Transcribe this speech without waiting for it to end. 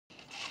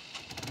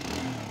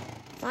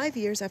5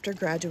 years after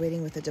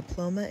graduating with a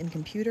diploma in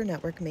computer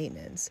network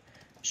maintenance,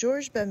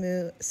 Georges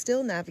Bamue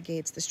still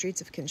navigates the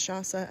streets of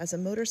Kinshasa as a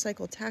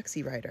motorcycle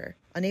taxi rider,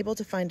 unable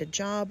to find a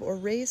job or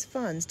raise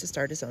funds to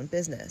start his own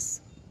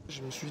business.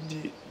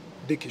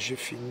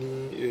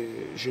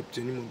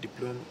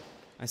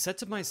 I said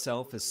to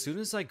myself, as soon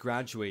as I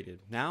graduated,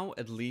 now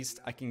at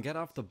least I can get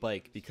off the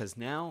bike, because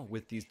now,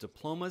 with these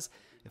diplomas,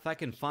 if I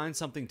can find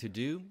something to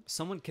do,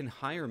 someone can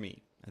hire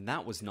me, and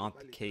that was not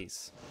the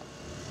case.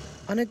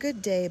 On a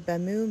good day,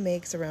 Bamue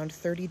makes around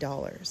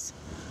 $30.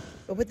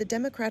 But with the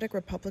Democratic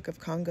Republic of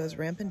Congo's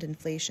rampant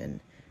inflation,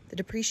 the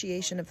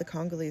depreciation of the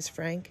Congolese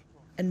franc,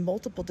 and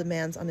multiple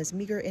demands on his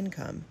meager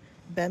income,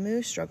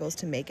 Bamue struggles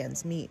to make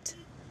ends meet.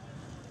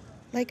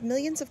 Like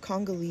millions of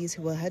Congolese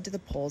who will head to the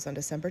polls on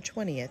December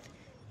 20th,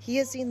 he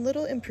has seen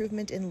little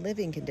improvement in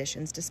living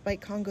conditions despite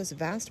Congo's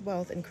vast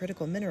wealth in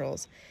critical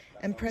minerals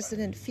and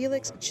President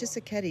Félix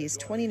Tshisekedi's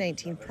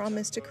 2019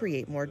 promise to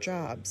create more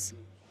jobs.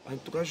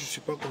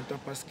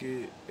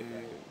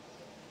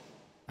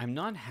 I'm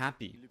not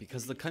happy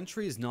because the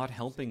country is not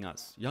helping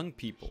us, young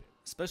people,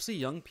 especially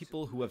young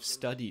people who have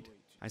studied.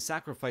 I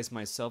sacrificed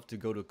myself to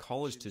go to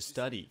college to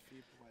study,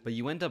 but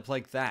you end up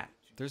like that.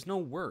 There's no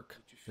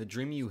work. The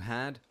dream you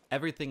had,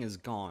 everything is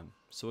gone,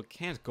 so it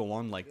can't go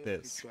on like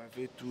this.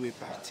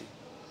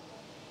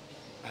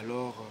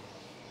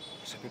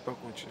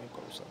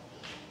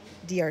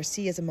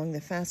 DRC is among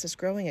the fastest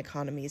growing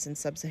economies in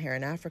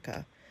sub-Saharan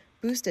Africa,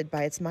 boosted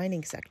by its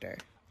mining sector.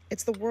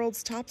 It's the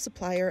world's top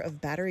supplier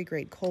of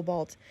battery-grade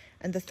cobalt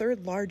and the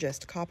third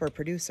largest copper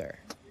producer.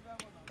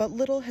 But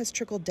little has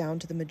trickled down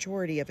to the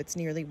majority of its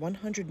nearly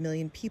 100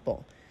 million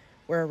people,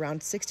 where around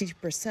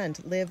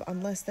 60% live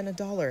on less than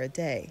 $1 a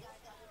day.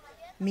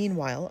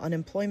 Meanwhile,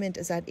 unemployment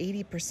is at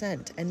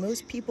 80%, and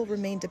most people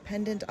remain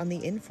dependent on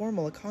the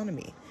informal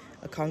economy,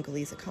 a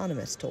Congolese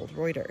economist told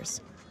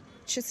Reuters.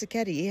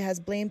 Tshisekedi has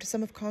blamed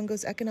some of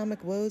Congo's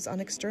economic woes on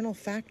external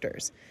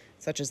factors,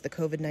 such as the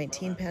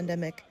COVID-19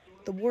 pandemic,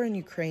 the war in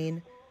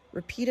Ukraine,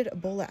 repeated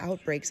Ebola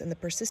outbreaks, and the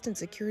persistent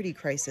security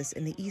crisis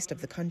in the east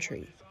of the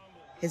country.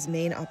 His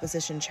main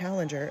opposition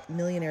challenger,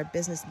 millionaire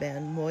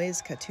businessman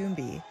Moise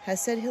Katumbi, has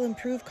said he'll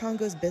improve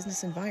Congo's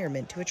business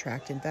environment to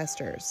attract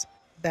investors.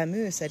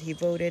 Bamue said he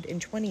voted in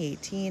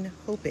 2018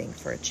 hoping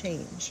for a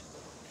change.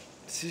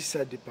 Si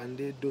ça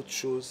dépendait d'autres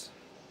choses,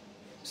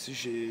 si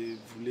je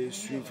voulais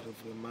suivre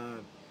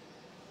vraiment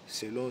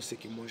selon ce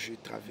que moi j'ai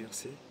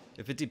traversé.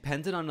 If it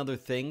depended on other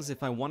things,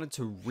 if I wanted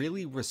to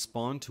really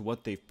respond to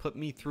what they've put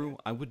me through,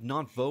 I would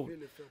not vote.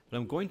 But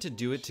I'm going to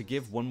do it to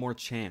give one more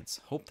chance.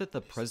 Hope that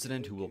the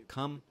president who will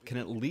come can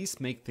at least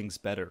make things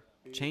better,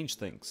 change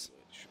things.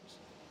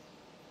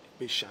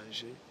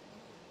 Changer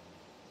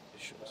les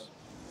choses.